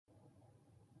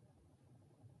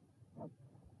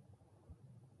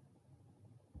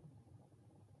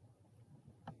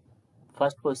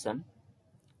First question.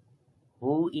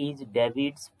 Who is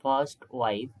David's first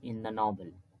wife in the novel?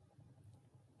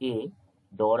 A.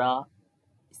 Dora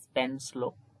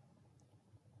Spenslow,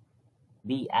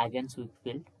 B. Agnes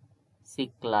Wickfield,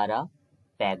 C. Clara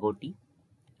Pagotti,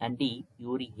 and D.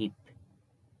 Yuri Heep.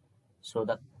 So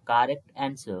the correct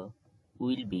answer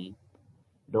will be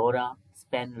Dora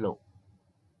Spenlow.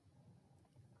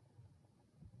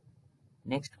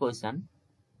 Next question.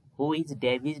 Who is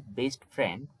David's best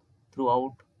friend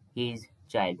throughout his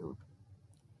childhood?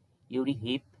 Yuri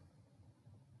Heep,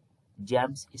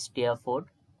 James Stafford,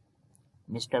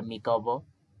 Mr. Micawber,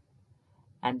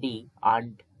 and D.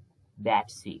 Aunt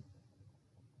Betsy.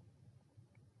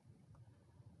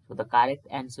 So the correct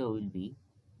answer will be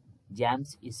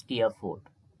James Stafford.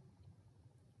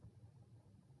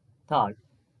 Third,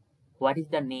 what is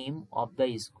the name of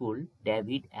the school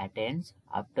David attends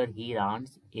after he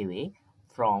runs away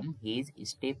from his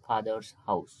stepfather's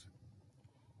house?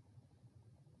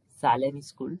 Salem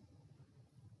School,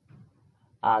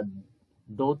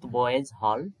 Doth Boys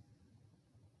Hall,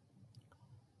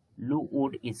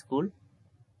 Loowood School,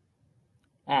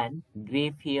 and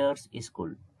Greyfriars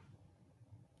School.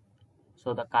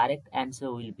 So the correct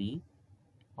answer will be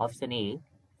option A,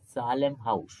 Salem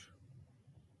House.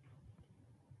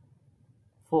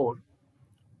 4.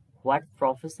 What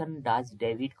profession does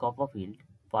David Copperfield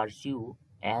pursue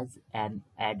as an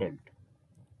adult?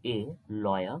 A.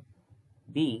 Lawyer,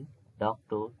 B.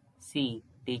 Doctor, C.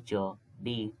 Teacher,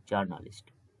 D. Journalist.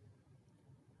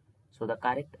 So the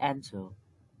correct answer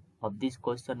of this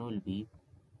question will be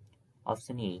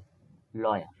option A,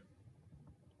 lawyer.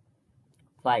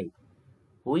 5.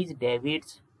 Who is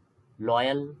David's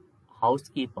loyal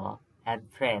housekeeper and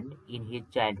friend in his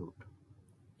childhood?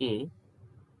 A.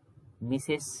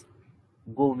 Mrs.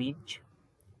 Gomich,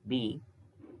 B.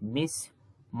 Miss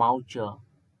Moucher,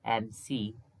 and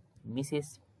C.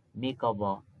 Mrs.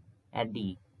 Micawber, and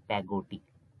D. Pagotti.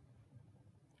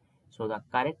 So the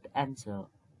correct answer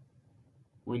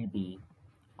will be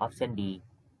option D,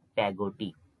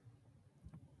 Pagotti.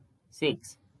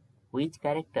 6. Which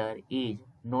character is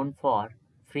known for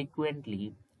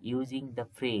frequently using the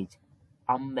phrase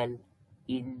 "umble"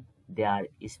 in their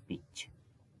speech?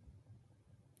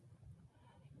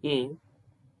 A.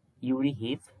 Yuri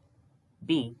Heep,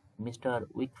 B. Mr.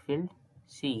 Wickfield,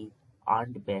 C.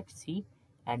 Aunt Betsy,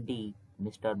 and D.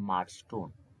 Mr.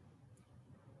 Marston.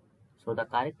 So the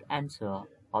correct answer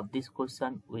of this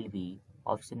question will be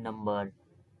option number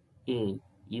A,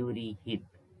 Yuri Heep.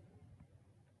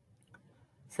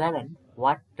 7.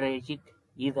 What tragic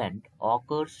event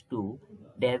occurs to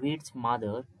David's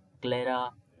mother,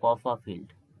 Clara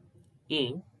Copperfield?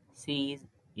 A. She is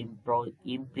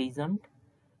imprisoned,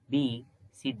 B.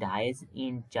 She dies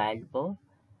in childbirth,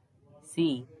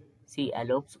 C. She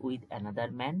elopes with another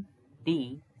man,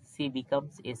 D. She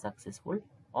becomes a successful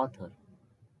author.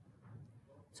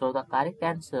 So the correct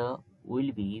answer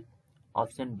will be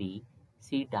option B,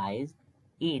 she dies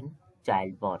in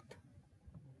childbirth.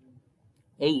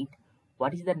 8.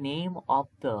 What is the name of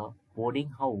the boarding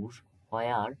house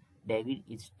where David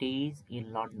stays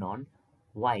in London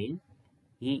while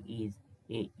he is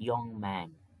a young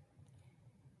man?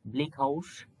 Bleak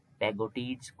House,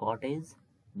 Pagotti's Cottage,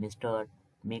 Mr.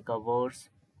 Micawber's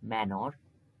Manor,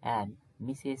 and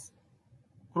Mrs.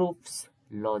 Croft's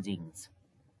Lodgings.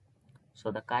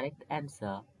 So the correct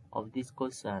answer of this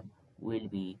question will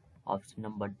be option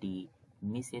number D,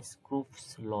 Mrs.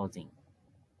 Croft's Lodging.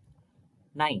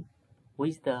 9.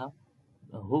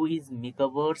 Who is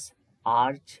Micawber's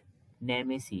arch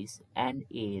nemesis and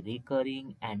a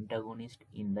recurring antagonist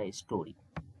in the story?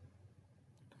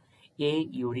 A.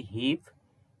 Yuri Heep,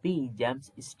 B.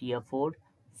 James Stafford,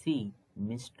 C.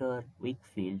 Mr.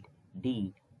 Wickfield,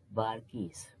 D.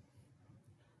 Barkis.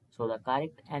 So the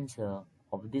correct answer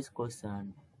of this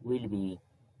question will be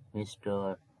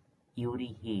Mr.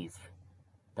 Yuri Heep,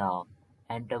 the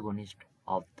antagonist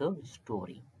of the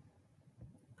story.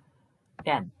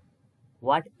 10.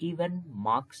 What event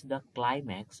marks the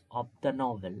climax of the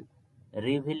novel,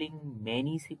 revealing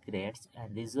many secrets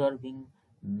and reserving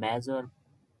major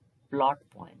plot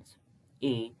points?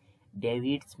 A.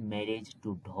 David's marriage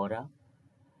to Dora,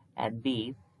 and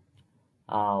B.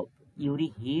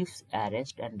 Yuri Heep's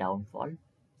arrest and downfall,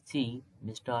 C.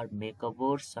 Mr.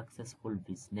 Micawber's successful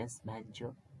business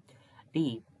venture,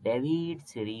 D.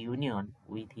 David's reunion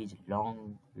with his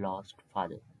long-lost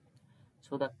father.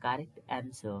 So the correct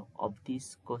answer of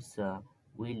this question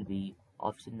will be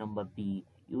option number B,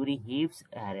 Yuri Heep's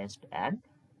arrest and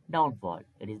downfall.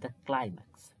 It is the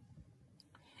climax.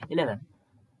 11.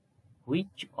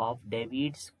 Which of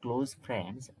David's close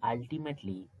friends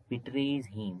ultimately betrays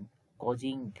him,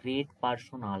 causing great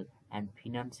personal and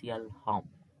financial harm.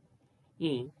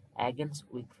 A. Against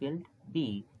Wakefield.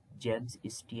 B. James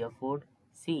Steerforth.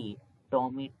 C.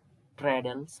 Tommy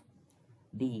Traddles.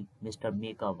 D. Mr.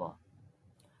 Makeover.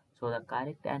 So the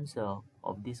correct answer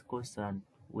of this question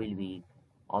will be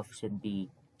option B.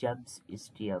 James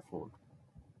Steerforth.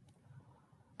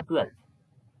 12.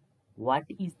 What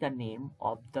is the name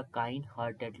of the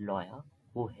kind-hearted lawyer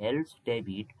who helps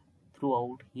David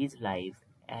throughout his life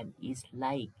and is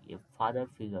like a father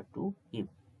figure to him?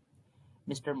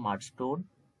 Mr. Murdstone,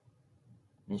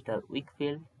 Mr.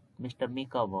 Wakefield, Mr.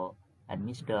 Micawber, and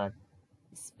Mr.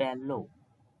 Spallow.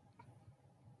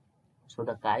 So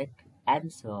the correct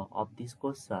answer of this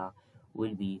question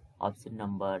will be option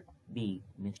number B,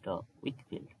 Mr.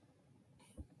 Wakefield.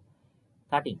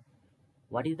 13.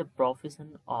 What is the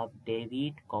profession of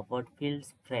David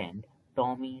Copperfield's friend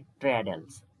Tommy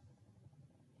Traddles?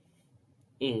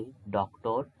 A.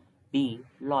 Doctor. B.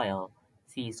 Lawyer.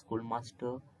 C.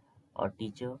 Schoolmaster or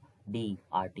teacher. D.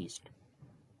 Artist.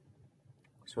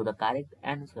 So the correct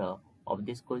answer of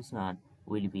this question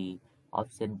will be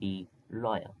option B.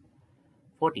 Lawyer.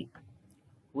 14.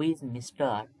 Who is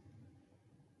Mr.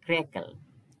 Crackle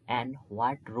and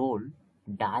what role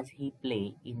does he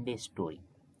play in the story?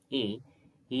 A.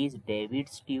 He is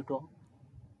David's tutor.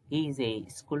 He is a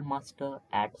schoolmaster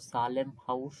at Salem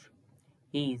House.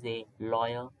 He is a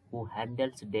lawyer who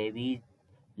handles David's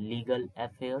legal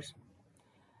affairs.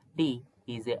 D.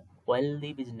 He is a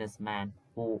wealthy businessman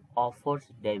who offers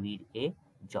David a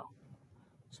job.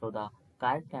 So the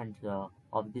correct answer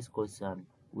of this question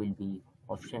will be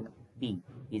option B.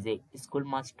 He is a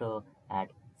schoolmaster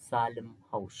at Salem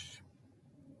House.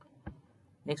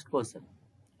 Next question.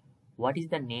 What is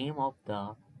the name of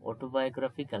the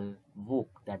autobiographical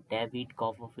book that David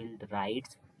Copperfield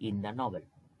writes in the novel?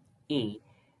 A.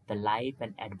 The Life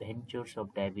and Adventures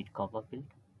of David Copperfield.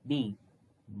 B.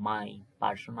 My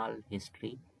Personal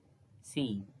History.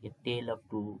 C. A Tale of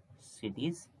Two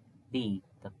Cities. D.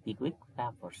 The Pickwick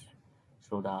Papers.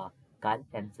 So the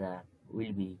correct answer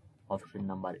will be option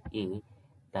number A.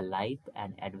 The Life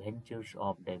and Adventures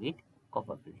of David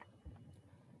Copperfield.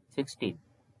 16.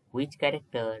 Which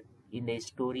character in the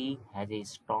story has a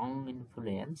strong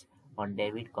influence on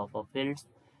David Copperfield's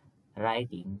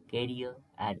writing career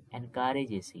and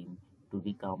encourages him to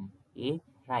become a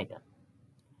writer?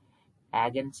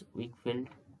 Agnes Wakefield,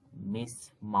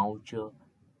 Miss Moucher,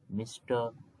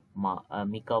 Mr.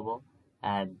 Micawber,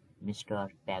 and Mr.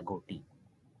 Pagoti.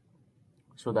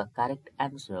 So the correct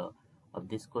answer of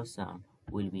this question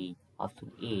will be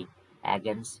option A.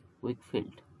 Agnes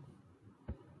Wakefield.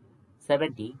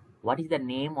 70. What is the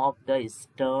name of the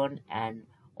stern and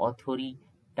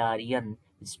authoritarian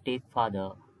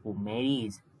stepfather who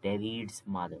marries David's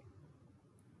mother?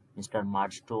 Mr.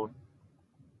 Murdstone,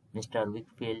 Mr.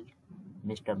 Wakefield,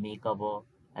 Mr. Makeover,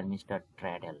 and Mr.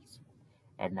 Traddles.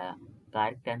 And the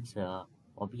correct answer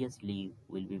obviously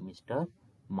will be Mr.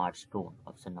 Murdstone,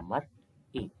 option number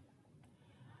A.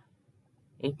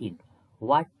 18.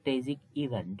 What tragic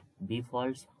event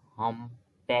befalls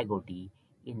Pagoti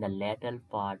in the latter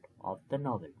part of the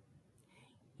novel?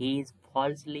 He is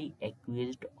falsely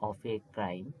accused of a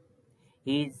crime.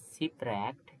 He is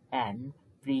shipwrecked and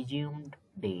presumed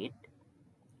dead.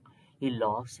 He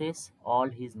loses all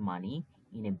his money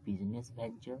in a business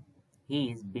venture.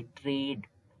 He is betrayed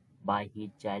by his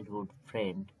childhood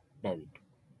friend David.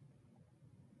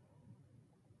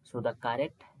 So the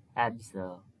correct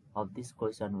answer of this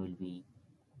question will be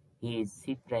he is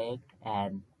shipwrecked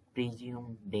and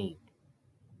presumed dead.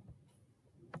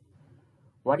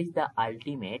 What is the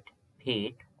ultimate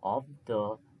fate of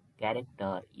the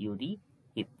character Yuri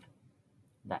Hip,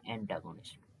 the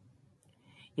antagonist?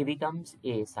 He becomes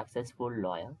a successful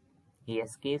lawyer. He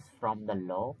escapes from the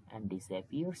law and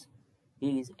disappears.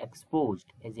 He is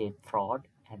exposed as a fraud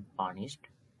and punished.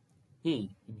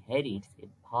 He inherits a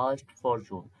vast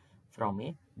fortune from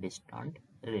a distant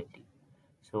relative.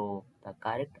 So the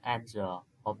correct answer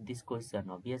of this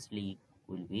question obviously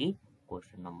will be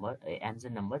answer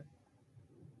number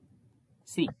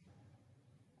C.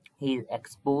 He is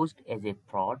exposed as a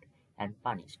fraud and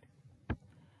punished.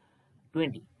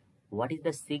 20. What is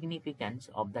the significance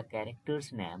of the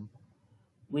character's name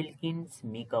Wilkins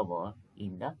Micawber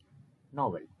in the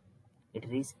novel?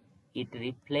 It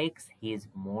reflects his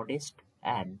modest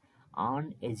and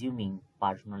unassuming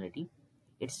personality.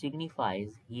 It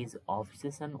signifies his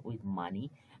obsession with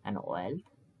money and wealth.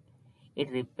 It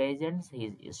represents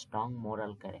his strong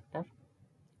moral character.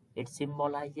 It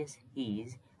symbolizes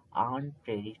his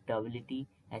unpredictability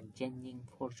and changing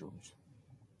fortunes.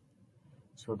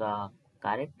 So the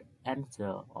correct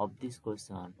answer of this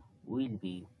question will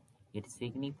be It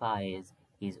signifies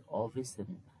his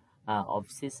obsession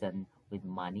with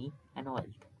money and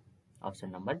wealth.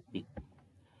 Option number B.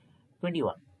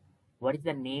 21. What is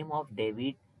the name of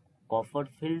David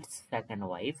Copperfield's second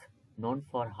wife, known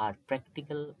for her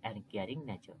practical and caring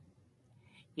nature?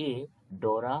 A.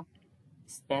 Dora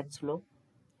Spanslow,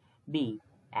 B.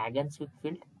 Agnes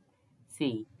Wickfield,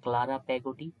 C. Clara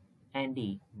Peggotty, and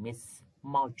D. Miss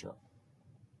Moucher.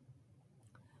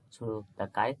 So the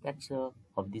correct answer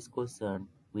of this question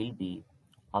will be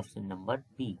option number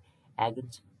B.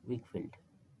 Agnes Wickfield.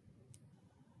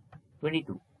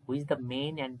 22. Who is the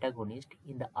main antagonist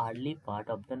in the early part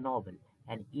of the novel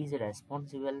and is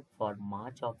responsible for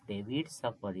much of David's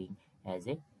suffering as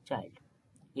a child?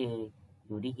 A.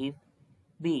 Uri Heep,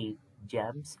 B.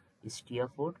 James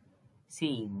Steerforth,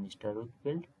 C. Mr.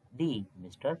 Wickfield, D.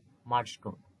 Mr.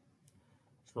 Murdstone.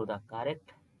 So the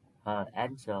correct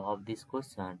answer of this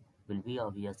question will be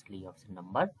obviously option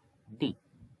number D.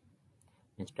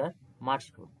 Mr.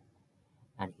 Murdstone,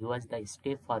 and he was the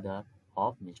stepfather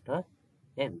of Mr.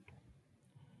 David.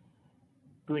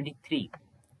 23.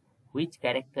 Which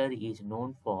character is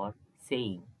known for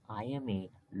saying, "I am a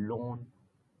lone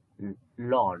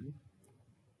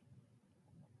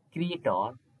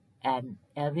creator and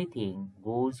everything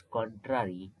goes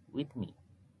contrary with me"?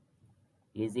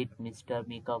 Is it Mr.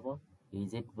 Makeover?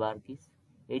 Is it Vargas?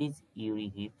 It is Uri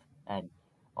Heep, and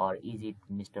or is it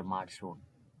Mr. Murdstone?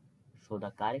 So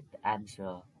the correct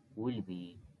answer will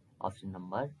be option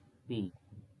number B.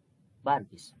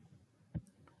 Vargas.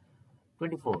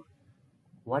 24.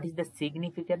 What is the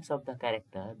significance of the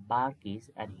character Barkis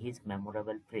and his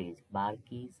memorable phrase,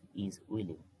 "Barkis is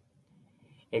willing"?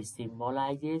 It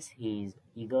symbolizes his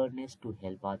eagerness to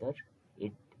help others.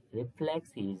 It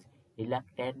reflects his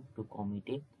reluctance to commit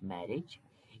a marriage.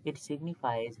 It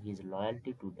signifies his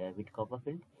loyalty to David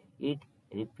Copperfield. It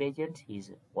represents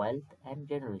his wealth and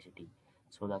generosity.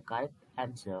 So the correct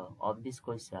answer of this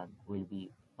question will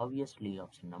be obviously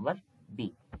option number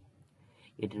B.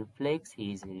 It reflects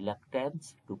his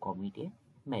reluctance to commit a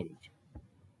marriage.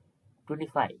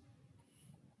 25.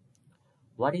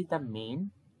 What is the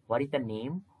name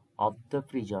of the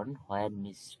prison where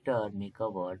Mr.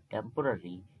 Makeover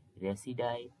temporarily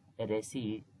resides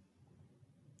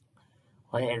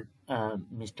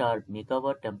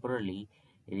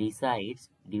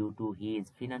due to his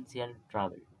financial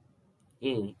trouble?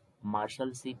 A.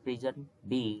 Marshalsea Prison,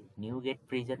 B. Newgate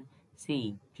Prison,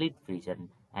 C. Fleet Prison,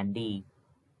 and D.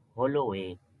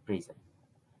 Holloway Prison.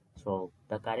 So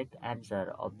the correct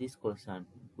answer of this question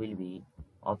will be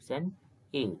option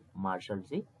A.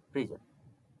 Marshalsea Prison.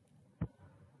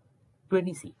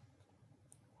 20.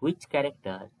 Which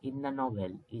character in the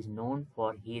novel is known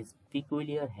for his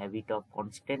peculiar habit of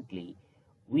constantly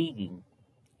wigging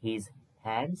his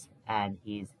hands and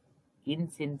his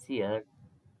insincere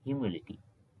humility?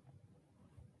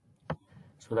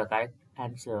 So the correct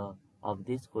answer of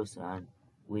this question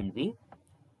will be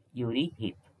Uri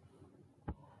Heep.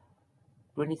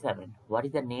 27. What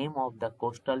is the name of the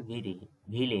coastal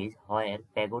village where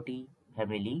Peggotty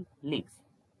family lives?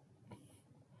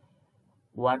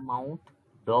 Bournemouth,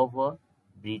 Dover,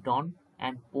 Brighton,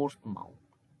 and Portsmouth.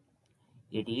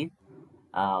 It is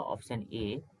option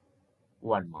A.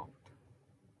 Bournemouth.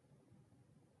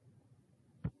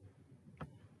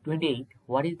 28.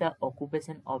 What is the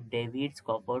occupation of David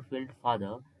Copperfield's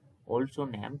father, also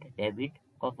named David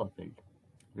Copperfield?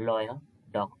 Lawyer,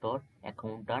 doctor,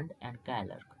 accountant, and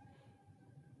clerk.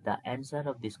 The answer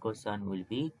of this question will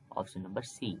be option number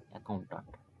C. Accountant.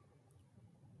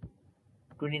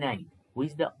 29. Who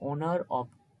is the owner of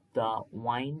the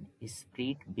wine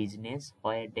street business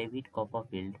where David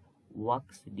Copperfield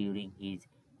works during his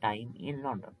time in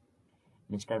London?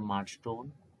 Mr.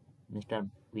 Murdstone, Mr.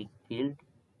 Wickfield,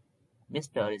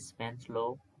 Mr.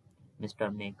 Spanslow, Mr.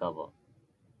 Makeover.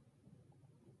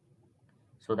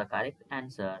 So the correct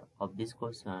answer of this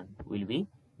question will be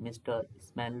Mr.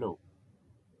 Spanslow.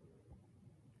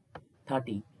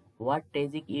 30. What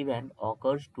tragic event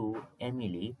occurs to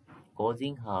Emily,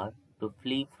 causing her to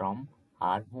flee from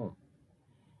her home?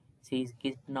 She is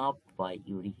kidnapped by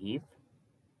Uri Heep.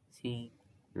 She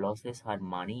loses her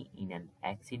money in an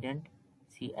accident.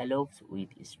 She elopes with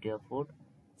Steerforth.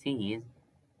 She is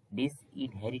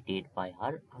disinherited by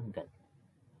her uncle.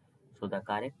 So the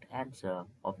correct answer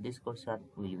of this question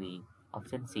will be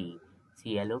option C.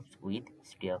 She elopes with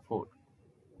Steerforth.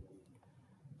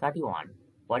 31.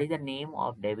 What is the name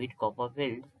of David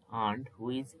Copperfield's aunt who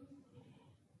is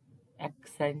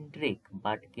eccentric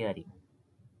but caring?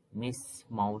 Miss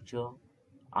Moucher,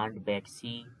 Aunt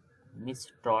Betsy,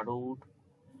 Miss Trotwood,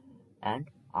 and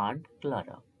Aunt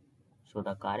Clara. So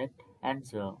the correct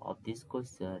answer of this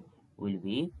question will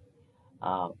be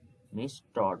Miss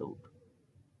Trotwood.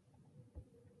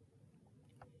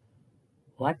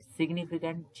 What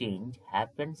significant change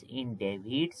happens in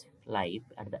David's life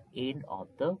at the end of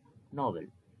the novel?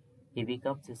 He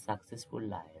becomes a successful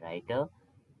writer.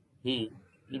 He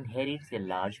inherits a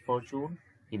large fortune.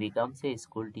 He becomes a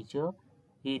school teacher.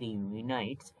 He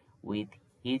reunites with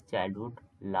his childhood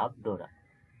love Dora.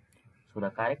 So the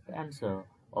correct answer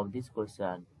of this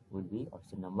question will be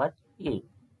option number A.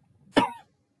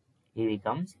 He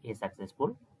becomes a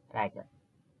successful writer.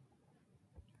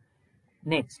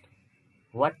 Next,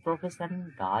 what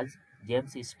profession does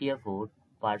James Steerforth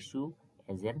pursue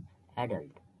as an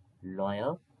adult?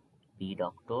 Lawyer, B.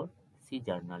 Doctor, C.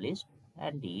 Journalist,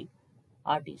 and D.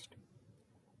 Artist.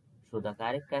 So the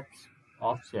correct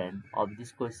option of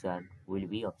this question will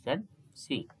be option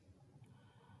C.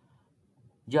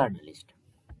 Journalist.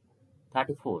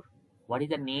 34. What is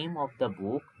the name of the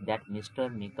book that Mr.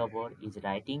 Micawber is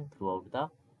writing throughout the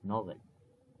novel?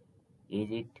 Is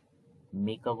it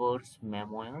Micawber's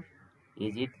memoir?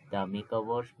 Is it the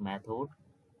Micawber's method?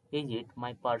 Is it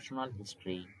my personal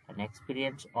history and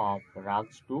experience of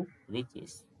rags to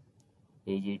riches?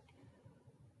 Is it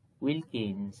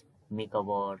Wilkins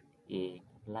Micawber a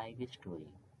life story?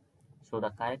 So the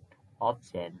correct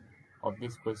option of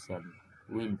this question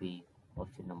will be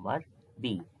option number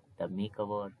B, the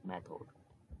Micawber method.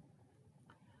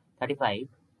 35.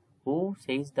 Who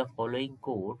says the following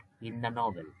quote in the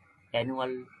novel?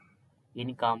 Annual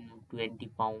income £20,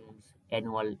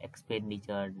 annual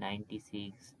expenditure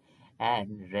 96,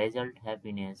 and result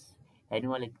happiness.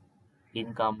 Annual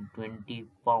income £20,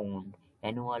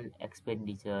 annual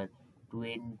expenditure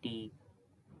 20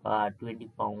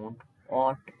 £20,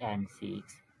 ought and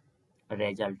 6,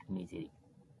 result misery.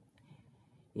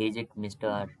 Is it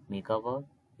Mr. Micawber?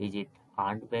 Is it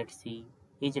Aunt Betsy?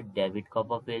 Is it David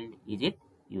Copperfield? Is it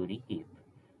Uri Heep?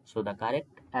 So the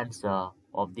correct answer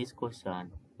of this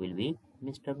question will be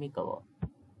Mr. Micawber.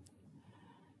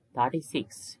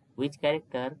 36. Which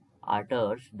character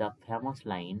utters the famous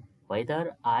line,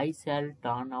 whether I shall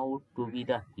turn out to be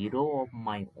the hero of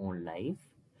my own life,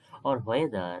 or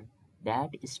whether that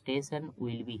station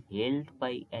will be held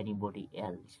by anybody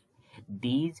else?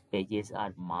 These pages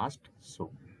are must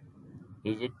show.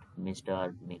 Is it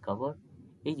Mr. Micawber?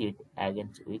 Is it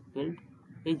Agnes Wakefield?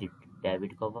 Is it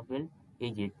David Copperfield?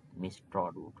 Is it Miss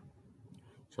Trotwood?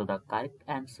 So the correct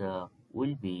answer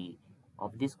will be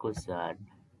of this question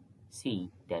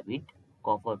C. David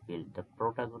Copperfield, the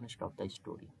protagonist of the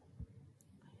story.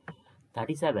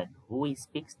 37. Who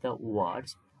speaks the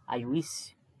words, I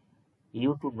wish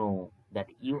you to know that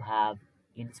you have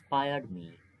inspired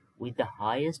me with the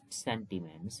highest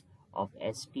sentiments of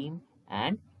esteem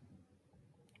and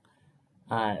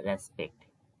respect?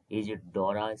 Is it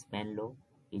Dora Spenlow?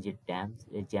 Is it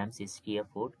James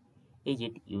Steerforth? Is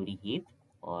it Uri Heep?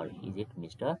 Or is it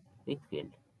Mr.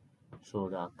 Wakefield? So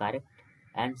the correct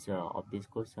answer of this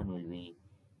question will be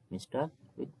Mr.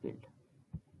 Wakefield.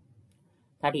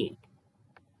 38.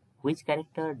 Which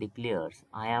character declares,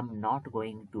 I am not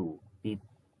going to be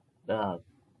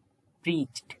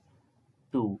preached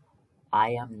to, I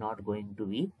am not going to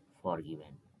be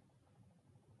forgiven?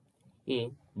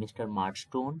 A. Mr.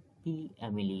 Murdstone, B.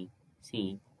 Emily,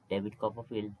 C. David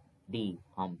Copperfield, D.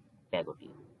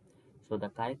 Peggotty. So the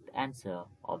correct answer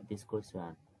of this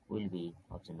question will be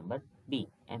option number B,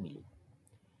 Emily.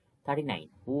 39.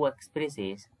 Who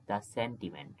expresses the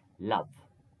sentiment, love,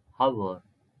 however,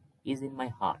 is in my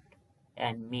heart,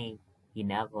 and may he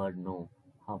never know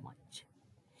how much?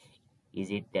 Is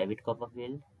it David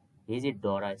Copperfield? Is it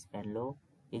Dora Spenlow?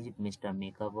 Is it Mr.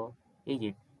 Micawber? Is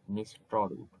it Miss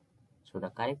Trotwood? So the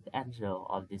correct answer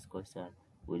of this question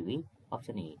will be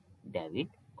option A, David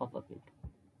Copperfield.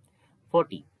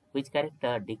 40. Which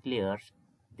character declares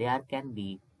there can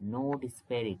be no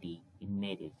disparity in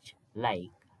marriage,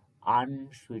 like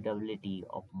unsuitability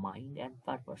of mind and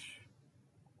purpose?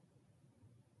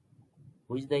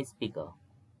 Who is the speaker?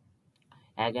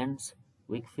 Agnes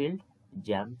Wakefield,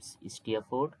 James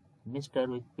Steerforth, Mr.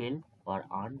 Wakefield, or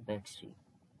Aunt Betsy?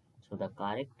 So the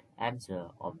correct answer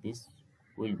of this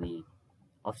will be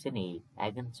option A,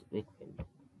 Agnes Wakefield.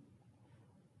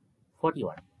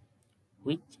 41.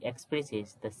 Which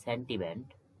expresses the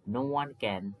sentiment, no one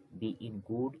can be in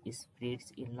good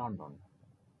spirits in London.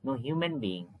 No human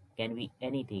being can be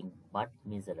anything but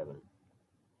miserable.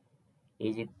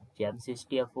 Is it James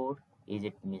Steerforth? Is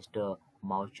it Mr.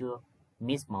 Moucher,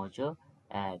 Miss Moucher?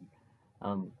 And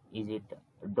is it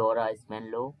Dora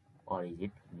Spenlow? Or is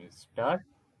it Mr.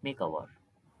 Micawber?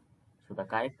 So the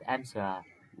correct answer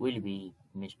will be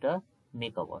Mr.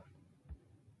 Micawber.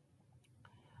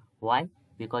 Why?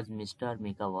 because Mr.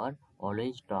 Makeover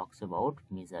always talks about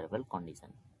miserable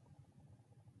condition.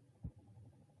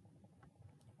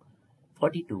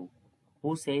 42.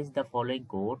 Who says the following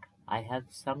quote? I have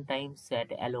sometimes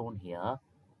sat alone here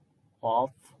of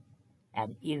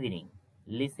an evening,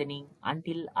 listening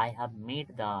until I have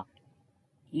made the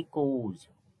echoes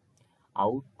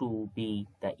out to be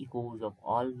the echoes of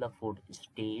all the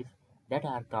footsteps that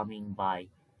are coming by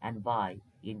and by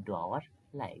into our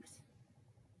lives.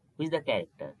 Who is the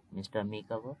character? Mr.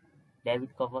 Makeover,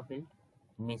 David Copperfield,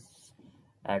 Miss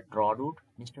Trotwood,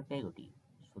 Mr. Peggotty.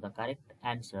 So the correct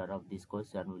answer of this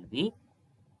question will be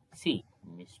C.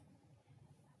 Miss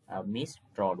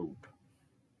Trotwood.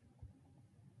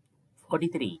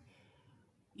 43.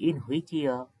 In which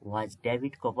year was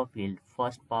David Copperfield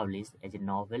first published as a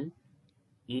novel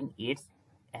in its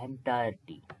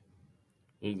entirety?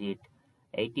 Is it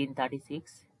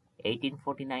 1836,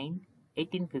 1849,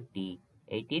 1850,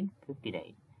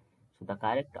 1859? So the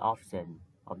correct option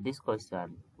of this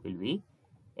question will be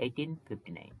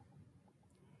 1859.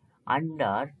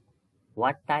 Under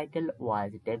what title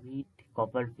was David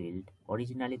Copperfield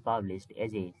originally published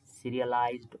as a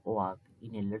serialized work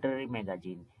in a literary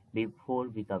magazine before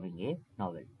becoming a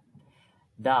novel?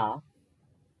 The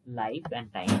Life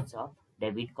and Times of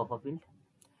David Copperfield,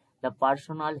 the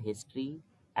personal history,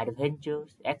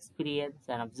 adventures, experience,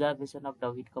 and observation of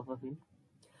David Copperfield,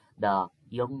 the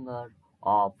younger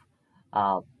of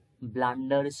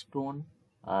Blunderstone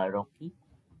Rocket,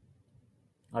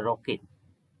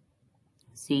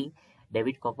 C.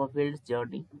 David Copperfield's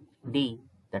journey, D.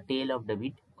 The tale of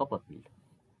David Copperfield.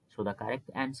 So the correct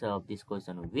answer of this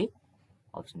question will be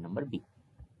option number B.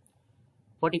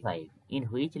 45. In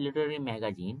which literary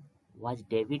magazine was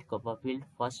David Copperfield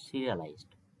first serialized?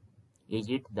 Is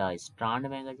it the Strand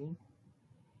magazine?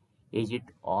 Is it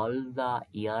All the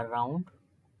Year Round?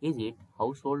 Is it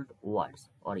Household Words?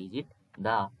 Or is it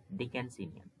the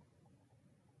Dickensian?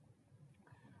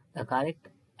 The correct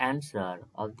answer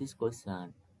of this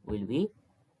question will be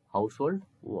Household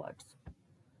Words.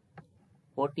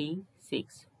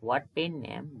 46. What pen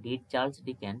name did Charles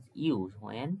Dickens use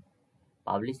when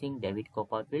publishing David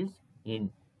Copperfield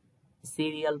in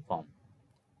serial form?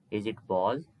 Is it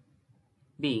Boz,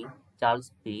 B.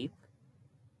 Charles Peep,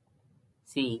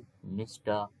 C.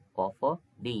 Mr. Coffer,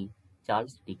 D.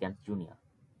 Charles Dickens Jr.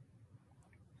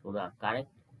 So the correct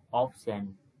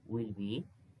option will be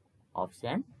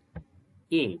option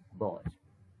A. Boz.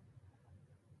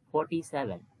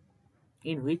 47.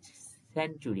 In which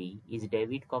century is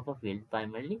David Copperfield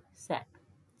primarily set?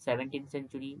 17th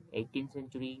century, 18th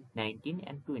century, 19th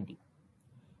and 20.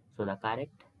 So the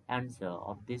correct answer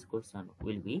of this question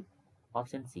will be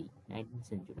option C, 19th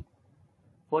century.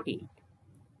 48.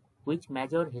 Which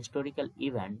major historical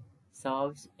event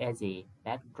serves as a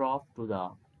backdrop to the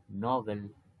novel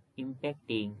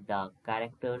impacting the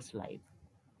character's life?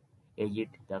 Is it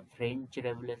the French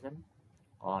Revolution,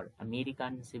 or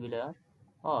American Civil War,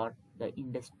 or the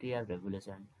Industrial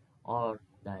Revolution, or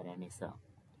the Renaissance?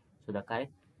 So the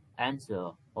correct answer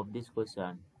of this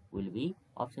question will be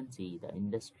option C, the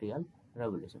Industrial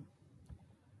Revolution.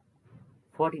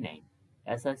 49.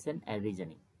 Assertion and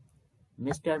reasoning.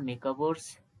 Mr.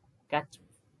 Makeover's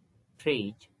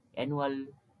catchphrase, annual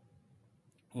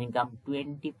income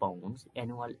 £20,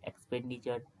 annual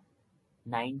expenditure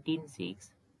 19.6,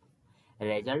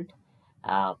 result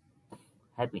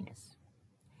happiness,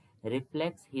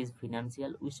 reflects his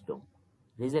financial wisdom.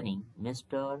 Reasoning.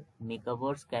 Mr.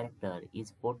 Makeover's character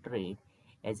is portrayed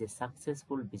as a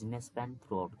successful businessman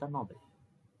throughout the novel.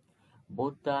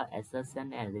 Both the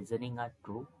assertion and reasoning are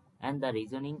true, and the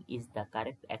reasoning is the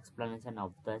correct explanation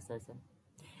of the assertion.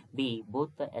 B. Both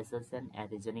the assertion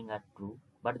and reasoning are true,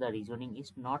 but the reasoning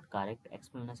is not correct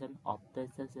explanation of the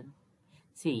assertion.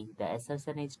 C. The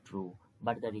assertion is true,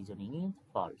 but the reasoning is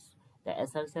false. The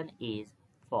assertion is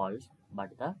false, but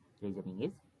the reasoning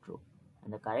is true.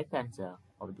 And the correct answer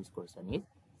of this question is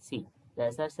C. The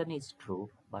assertion is true,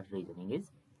 but reasoning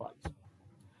is false.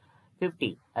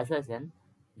 50. Assertion.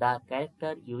 The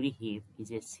character Yuri Heep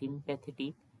is a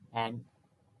sympathetic and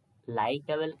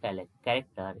likable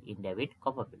character in David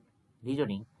Copperfield.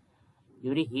 Reasoning.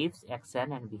 Yuri Heep's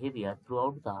action and behavior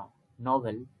throughout the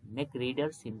novel make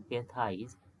readers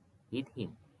sympathize with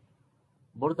him.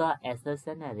 Both the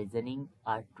assertion and reasoning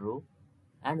are true,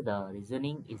 and the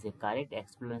reasoning is a correct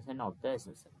explanation of the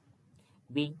assertion.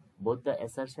 B. Both the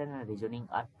assertion and reasoning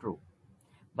are true,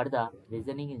 but the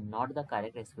reasoning is not the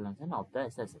correct explanation of the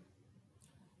assertion.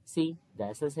 C. The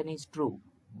assertion is true,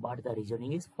 but the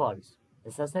reasoning is false.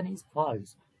 Assertion is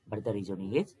false, but the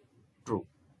reasoning is true.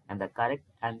 And the correct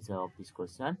answer of this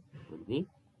question will be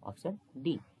option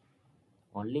D.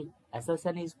 Only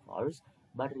assertion is false,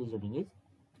 but reasoning is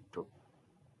true.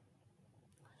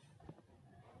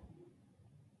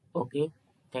 Okay,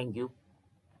 thank you.